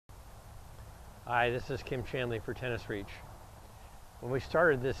Hi, this is Kim Shanley for Tennis Reach. When we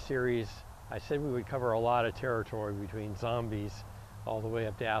started this series, I said we would cover a lot of territory between zombies all the way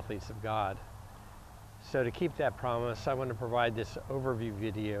up to athletes of God. So to keep that promise, I want to provide this overview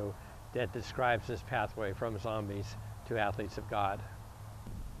video that describes this pathway from zombies to athletes of God.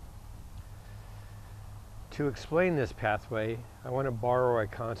 To explain this pathway, I want to borrow a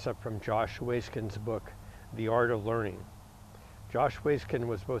concept from Josh Waitzkin's book, The Art of Learning. Josh Waitzkin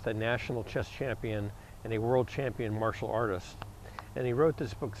was both a national chess champion and a world champion martial artist, and he wrote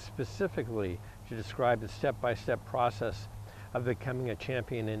this book specifically to describe the step-by-step process of becoming a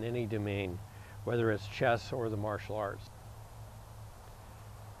champion in any domain, whether it's chess or the martial arts.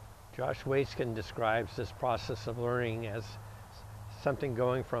 Josh Waitzkin describes this process of learning as something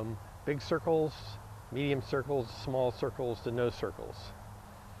going from big circles, medium circles, small circles to no circles.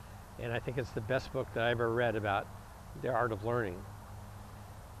 And I think it's the best book that I ever read about the art of learning.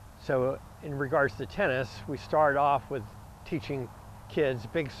 So in regards to tennis, we start off with teaching kids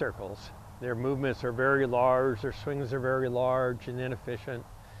big circles. Their movements are very large, their swings are very large and inefficient.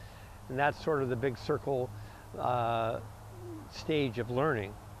 And that's sort of the big circle stage of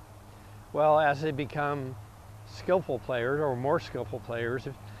learning. Well, as they become skillful players, or more skillful players,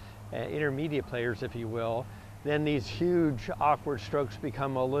 intermediate players if you will, then these huge awkward strokes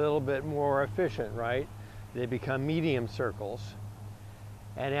become a little bit more efficient, right? They become medium circles.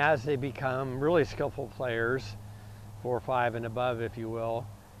 And as they become really skillful players, 4 or 5 and above if you will,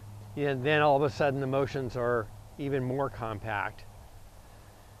 and then all of a sudden the motions are even more compact.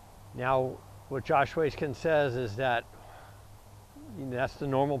 Now what Josh Waitzkin says is that that's the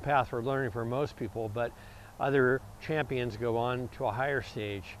normal path for learning for most people, but other champions go on to a higher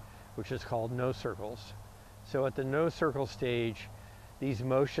stage, which is called no circles. So at the no circle stage, these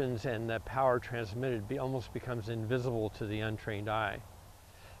motions and the power transmitted almost becomes invisible to the untrained eye.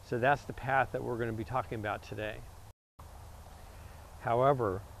 So that's the path that we're going to be talking about today.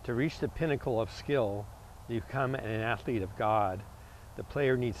 However, to reach the pinnacle of skill, to become an athlete of God, the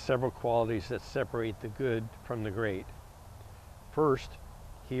player needs several qualities that separate the good from the great. First,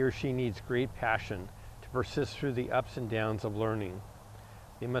 he or she needs great passion to persist through the ups and downs of learning.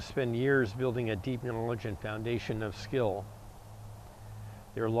 They must spend years building a deep knowledge and foundation of skill.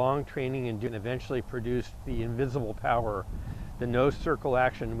 Their long training and eventually produce the invisible power, the no circle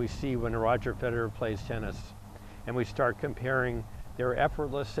action we see when Roger Federer plays tennis, and we start comparing their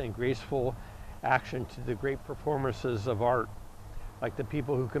effortless and graceful action to the great performances of art, like the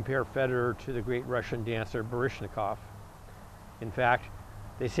people who compare Federer to the great Russian dancer Baryshnikov. In fact,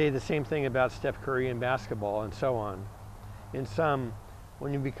 they say the same thing about Steph Curry in basketball and so on. In sum,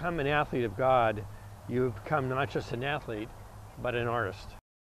 when you become an athlete of God, you become not just an athlete, but an artist.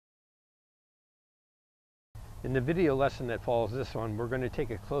 In the video lesson that follows this one, we're going to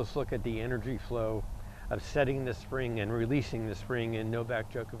take a close look at the energy flow of setting the spring and releasing the spring in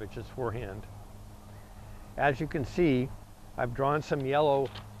Novak Djokovic's forehand. As you can see, I've drawn some yellow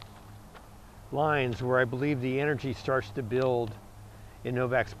lines where I believe the energy starts to build in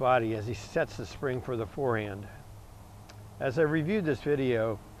Novak's body as he sets the spring for the forehand. As I reviewed this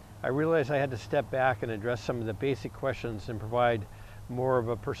video, I realized I had to step back and address some of the basic questions and provide more of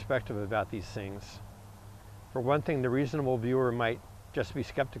a perspective about these things. For one thing, the reasonable viewer might just be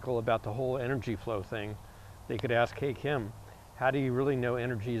skeptical about the whole energy flow thing. They could ask, hey Kim, how do you really know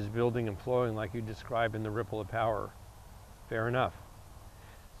energy is building and flowing like you describe in The Ripple of Power? Fair enough.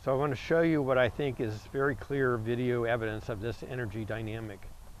 So I want to show you what I think is very clear video evidence of this energy dynamic.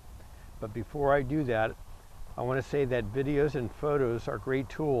 But before I do that, I want to say that videos and photos are great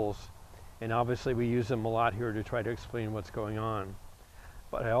tools, and obviously we use them a lot here to try to explain what's going on.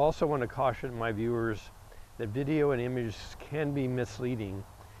 But I also want to caution my viewers that video and images can be misleading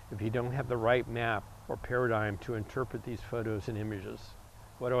if you don't have the right map or paradigm to interpret these photos and images.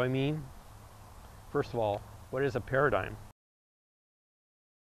 What do I mean? First of all, what is a paradigm?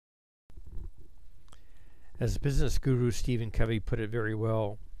 As business guru Stephen Covey put it very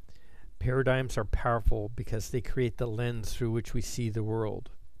well, paradigms are powerful because they create the lens through which we see the world.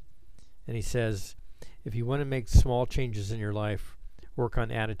 And he says, if you want to make small changes in your life, work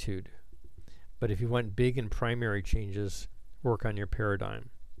on attitude. But if you want big and primary changes, work on your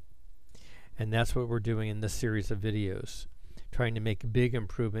paradigm. And that's what we're doing in this series of videos, trying to make big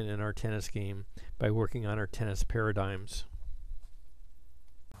improvement in our tennis game by working on our tennis paradigms.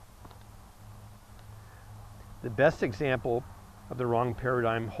 The best example of the wrong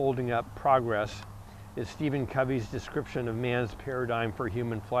paradigm holding up progress is Stephen Covey's description of man's paradigm for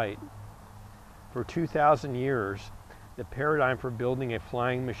human flight. For 2,000 years, the paradigm for building a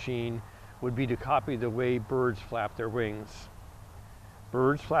flying machine would be to copy the way birds flap their wings.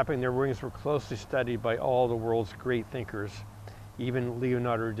 Birds flapping their wings were closely studied by all the world's great thinkers, even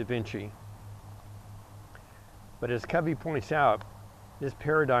Leonardo da Vinci. But as Covey points out, this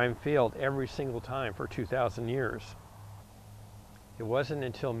paradigm failed every single time for 2,000 years. It wasn't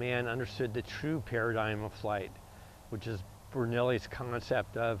until man understood the true paradigm of flight, which is Bernoulli's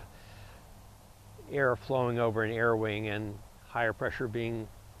concept of air flowing over an air wing and higher pressure being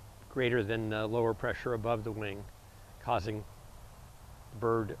greater than the lower pressure above the wing, causing the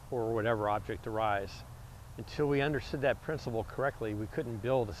bird or whatever object to rise. Until we understood that principle correctly, we couldn't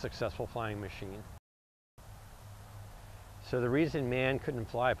build a successful flying machine. So the reason man couldn't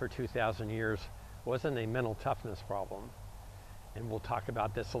fly for 2,000 years wasn't a mental toughness problem. And we'll talk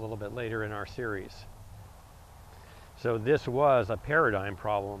about this a little bit later in our series. So this was a paradigm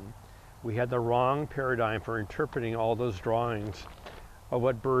problem. We had the wrong paradigm for interpreting all those drawings of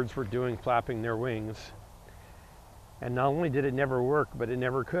what birds were doing flapping their wings. And not only did it never work, but it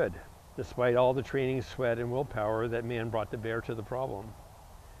never could, despite all the training, sweat, and willpower that man brought to bear to the problem.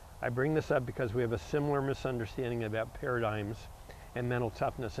 I bring this up because we have a similar misunderstanding about paradigms and mental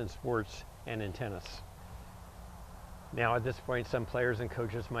toughness in sports and in tennis. Now at this point, some players and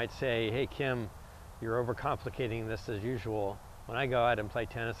coaches might say, hey Kim, you're overcomplicating this as usual. When I go out and play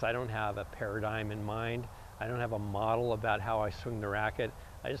tennis, I don't have a paradigm in mind. I don't have a model about how I swing the racket.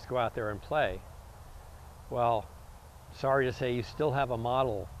 I just go out there and play. Well, sorry to say, you still have a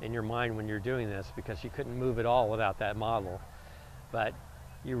model in your mind when you're doing this, because you couldn't move at all without that model. But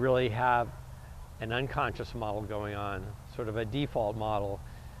you really have an unconscious model going on, sort of a default model,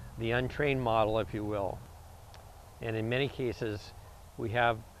 the untrained model, if you will. And in many cases, we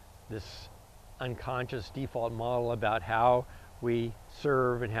have this unconscious default model about how we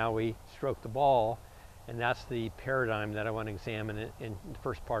serve and how we stroke the ball, and that's the paradigm that I want to examine in the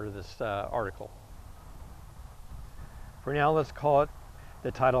first part of this article. For now, let's call it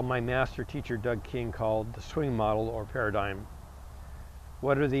the title my master teacher Doug King called the swing model or paradigm.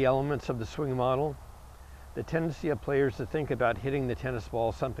 What are the elements of the swing model? The tendency of players to think about hitting the tennis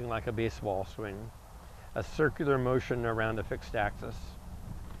ball something like a baseball swing, a circular motion around a fixed axis.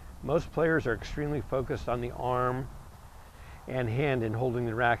 Most players are extremely focused on the arm and hand in holding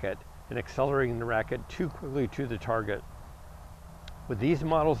the racket and accelerating the racket too quickly to the target. With these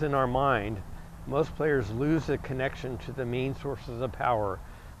models in our mind, most players lose the connection to the main sources of power,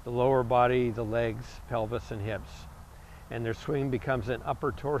 the lower body, the legs, pelvis, and hips. And their swing becomes an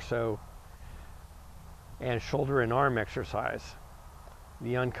upper torso and shoulder and arm exercise.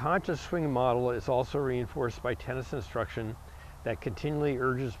 The unconscious swing model is also reinforced by tennis instruction that continually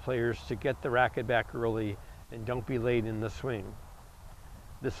urges players to get the racket back early and don't be late in the swing.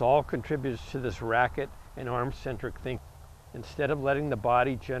 This all contributes to this racket and arm-centric thinking. Instead of letting the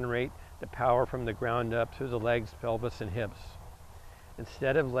body generate the power from the ground up through the legs, pelvis, and hips.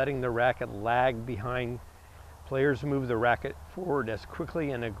 Instead of letting the racket lag behind, players move the racket forward as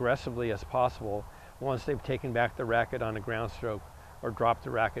quickly and aggressively as possible once they've taken back the racket on a ground stroke or dropped the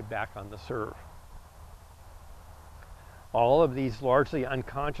racket back on the serve. All of these largely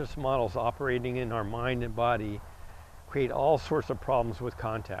unconscious models operating in our mind and body create all sorts of problems with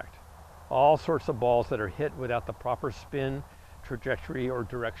contact. All sorts of balls that are hit without the proper spin, trajectory, or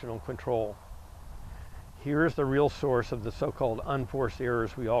directional control. Here's the real source of the so-called unforced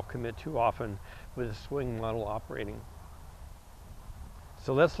errors we all commit too often with the swing model operating.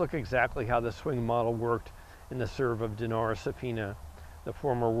 So let's look exactly how the swing model worked in the serve of Dinara Safina, the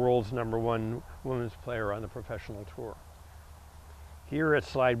former world's #1 women's player on the professional tour. Here at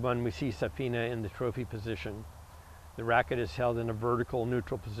slide 1, we see Safina in the trophy position. The racket is held in a vertical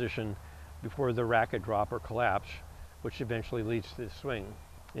neutral position before the racket drop or collapse, which eventually leads to the swing.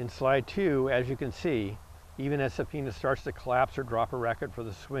 In slide 2, as you can see, even as Safina starts to collapse or drop a racket for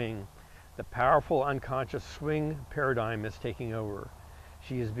the swing, the powerful unconscious swing paradigm is taking over.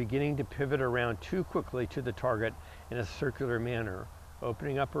 She is beginning to pivot around too quickly to the target in a circular manner,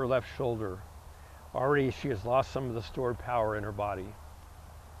 opening up her left shoulder. Already she has lost some of the stored power in her body.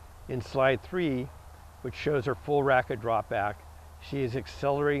 In slide 3, which shows her full racket drop back, she is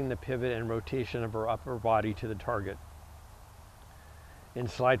accelerating the pivot and rotation of her upper body to the target. In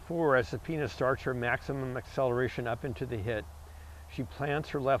slide 4, as Safina starts her maximum acceleration up into the hit, she plants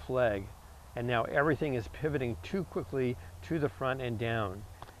her left leg, and now everything is pivoting too quickly to the front and down.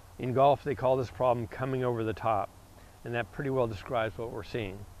 In golf, they call this problem coming over the top, and that pretty well describes what we're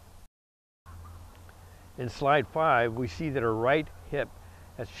seeing. In slide 5, we see that her right hip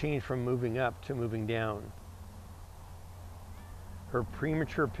has changed from moving up to moving down. Her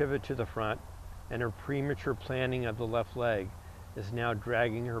premature pivot to the front and her premature planting of the left leg is now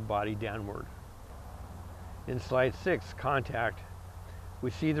dragging her body downward. In slide 6, contact, We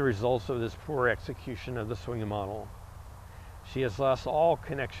see the results of this poor execution of the swing model. She has lost all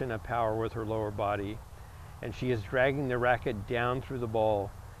connection of power with her lower body, and she is dragging the racket down through the ball,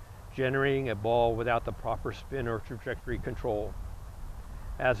 generating a ball without the proper spin or trajectory control.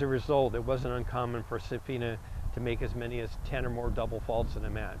 As a result, it wasn't uncommon for Safina to make as many as 10 or more double faults in a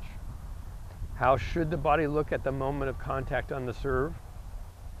match. How should the body look at the moment of contact on the serve?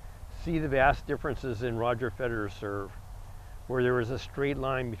 See the vast differences in Roger Federer's serve, where there is a straight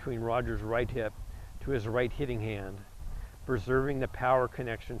line between Roger's right hip to his right hitting hand, preserving the power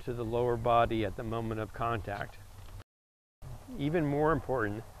connection to the lower body at the moment of contact. Even more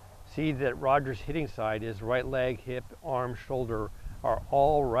important, see that Roger's hitting side, his right leg, hip, arm, shoulder, are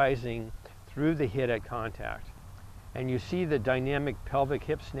all rising through the hit at contact. And you see the dynamic pelvic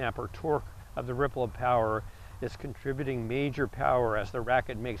hip snap or torque of the ripple of power is contributing major power as the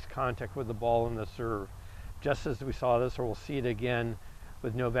racket makes contact with the ball in the serve, just as we saw this, or we'll see it again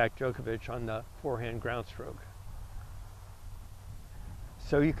with Novak Djokovic on the forehand ground stroke.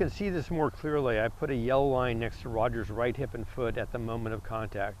 So you can see this more clearly. I put a yellow line next to Roger's right hip and foot at the moment of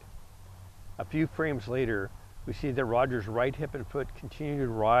contact. A few frames later, we see that Roger's right hip and foot continue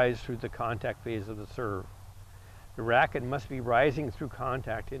to rise through the contact phase of the serve. The racket must be rising through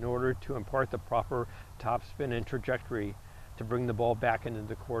contact in order to impart the proper topspin and trajectory to bring the ball back into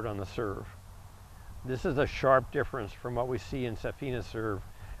the court on the serve. This is a sharp difference from what we see in Safina's serve,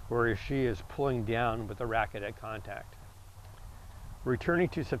 where she is pulling down with the racket at contact. Returning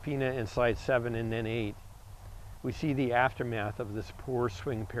to Safina in slide 7 and then 8, we see the aftermath of this poor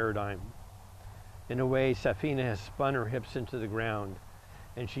swing paradigm. In a way, Safina has spun her hips into the ground,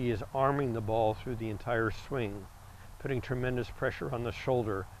 and she is arming the ball through the entire swing, putting tremendous pressure on the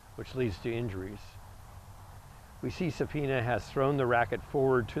shoulder, which leads to injuries. We see Safina has thrown the racket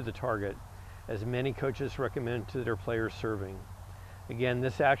forward to the target, as many coaches recommend to their players serving. Again,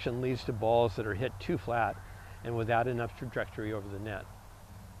 this action leads to balls that are hit too flat and without enough trajectory over the net.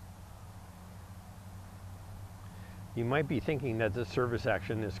 You might be thinking that this service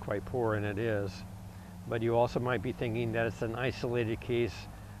action is quite poor, and it is, but you also might be thinking that it's an isolated case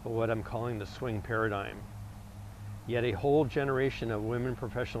of what I'm calling the swing paradigm. Yet a whole generation of women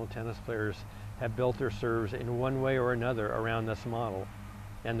professional tennis players have built their serves in one way or another around this model.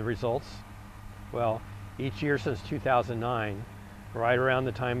 And the results? Well, each year since 2009, right around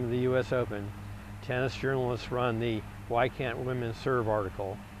the time of the US Open, tennis journalists run the "Why Can't Women Serve"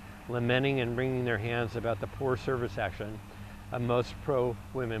 article, lamenting and wringing their hands about the poor service action of most pro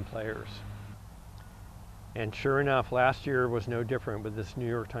women players. And sure enough, last year was no different with this New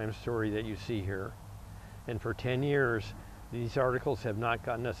York Times story that you see here. And for 10 years, these articles have not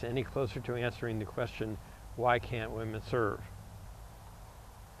gotten us any closer to answering the question, why can't women serve?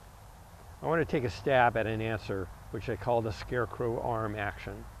 I want to take a stab at an answer, which I call the scarecrow arm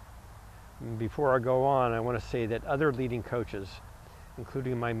action. Before I go on, I want to say that other leading coaches,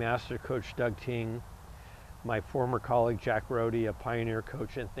 including my master coach Doug Ting, my former colleague Jack Brody, a pioneer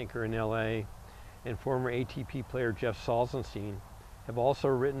coach and thinker in LA, and former ATP player Jeff Salzenstein, have also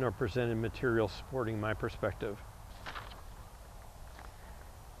written or presented material supporting my perspective.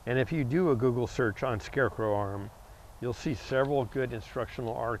 And if you do a Google search on scarecrow arm, you'll see several good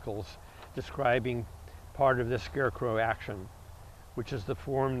instructional articles describing part of this scarecrow action, which is the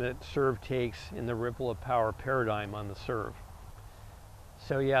form that serve takes in the ripple of power paradigm on the serve.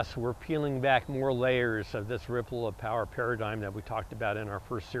 So yes, we're peeling back more layers of this ripple of power paradigm that we talked about in our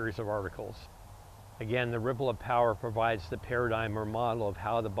first series of articles. Again, the ripple of power provides the paradigm or model of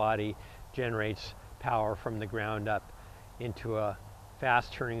how the body generates power from the ground up into a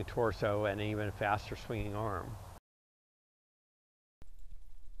fast turning torso and an even faster swinging arm.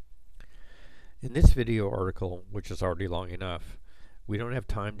 In this video article, which is already long enough, we don't have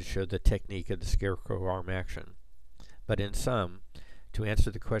time to show the technique of the scarecrow arm action. But in sum, to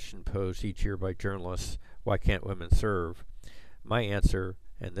answer the question posed each year by journalists, why can't women serve? My answer,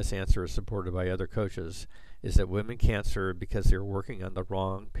 and this answer is supported by other coaches, is that women can't serve because they're working on the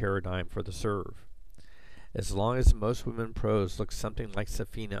wrong paradigm for the serve. As long as most women pros look something like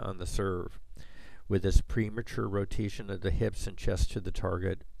Safina on the serve, with this premature rotation of the hips and chest to the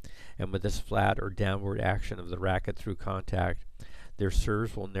target, and with this flat or downward action of the racket through contact, their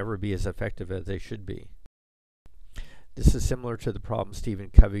serves will never be as effective as they should be. This is similar to the problem Stephen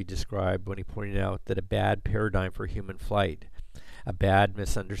Covey described when he pointed out that a bad paradigm for human flight, a bad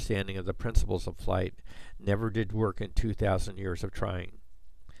misunderstanding of the principles of flight, never did work in 2,000 years of trying.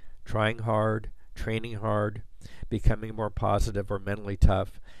 Trying hard, training hard, becoming more positive or mentally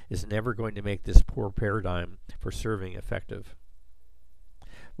tough is never going to make this poor paradigm for serving effective.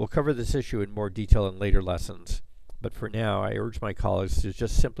 We'll cover this issue in more detail in later lessons, But for now, I urge my colleagues to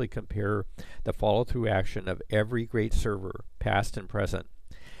just simply compare the follow-through action of every great server, past and present,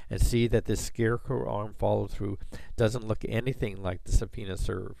 and see that this scarecrow arm follow-through doesn't look anything like the Safina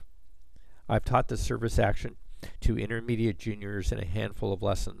serve. I've taught the service action to intermediate juniors in a handful of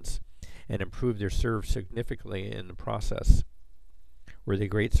lessons and improved their serve significantly in the process. Were they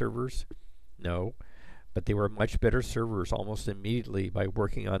great servers? No, but they were much better servers almost immediately by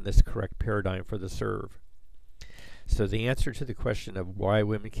working on this correct paradigm for the serve. So the answer to the question of why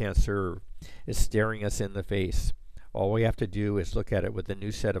women can't serve is staring us in the face. All we have to do is look at it with a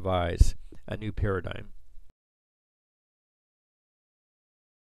new set of eyes, a new paradigm.